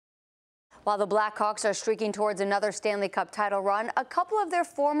While the Blackhawks are streaking towards another Stanley Cup title run, a couple of their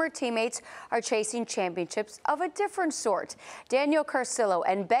former teammates are chasing championships of a different sort. Daniel Carcillo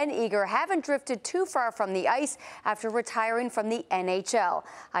and Ben Eager haven't drifted too far from the ice after retiring from the NHL.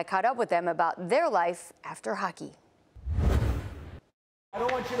 I caught up with them about their life after hockey. I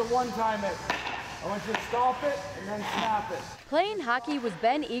don't want you to one-time it. I want you to stop it and then snap it. Playing hockey was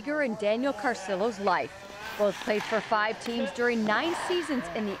Ben Eager and Daniel Carcillo's life. Both played for 5 teams during 9 seasons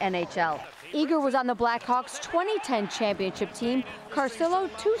in the NHL. Eager was on the Blackhawks' 2010 championship team. Carcillo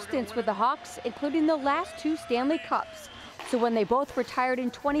 2 stints with the Hawks, including the last 2 Stanley Cups. So when they both retired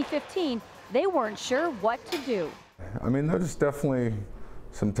in 2015, they weren't sure what to do. I mean, there's definitely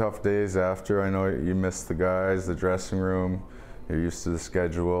some tough days after. I know you miss the guys, the dressing room. You're used to the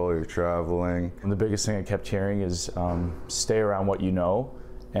schedule, you're traveling. And the biggest thing I kept hearing is stay around what you know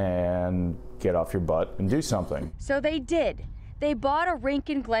and get off your butt and do something. So they did. They bought a rink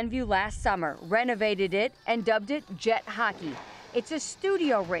in Glenview last summer, renovated it, and dubbed it Jet Hockey. It's a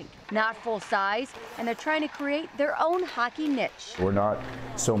studio rink, not full size, and they're trying to create their own hockey niche. We're not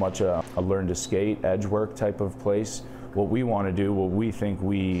so much a learn to skate, edge work type of place. What we want to do, what we think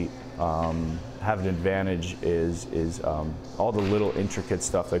we have an advantage is all the little intricate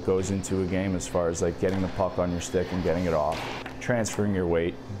stuff that goes into a game, as far as like getting the puck on your stick and getting it off, transferring your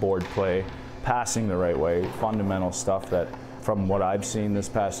weight, board play, passing the right way, fundamental stuff that, from what I've seen this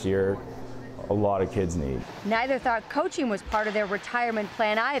past year, a lot of kids need. Neither thought coaching was part of their retirement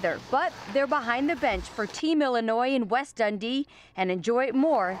plan either, but they're behind the bench for Team Illinois in West Dundee and enjoy it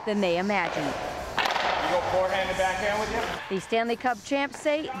more than they imagined. You go forehand and backhand with you? The Stanley Cup champs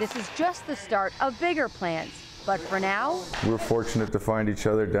say this is just the start of bigger plans. But for now, We're fortunate to find each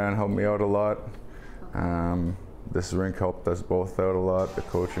other. Dan helped me out a lot. This rink helped us both out a lot. The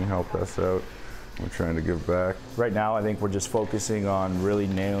coaching helped us out. We're trying to give back. Right now, I think we're just focusing on really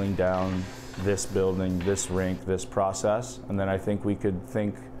nailing down this building, this rink, this process, and then I think we could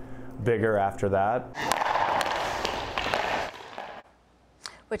think bigger after that.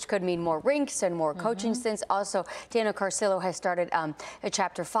 which could mean more rinks and more coaching stints. Also, Daniel Carcillo has started a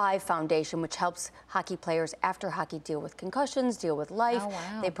Chapter 5 foundation, which helps hockey players after hockey deal with concussions, deal with life. Oh,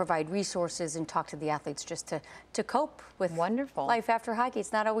 wow. They provide resources and talk to the athletes just to cope with Wonderful. life after hockey.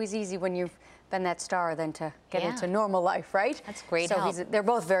 It's not always easy when you've been that star then to get into normal life, right? That's great So help. they're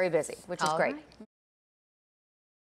both very busy, which is All great. right.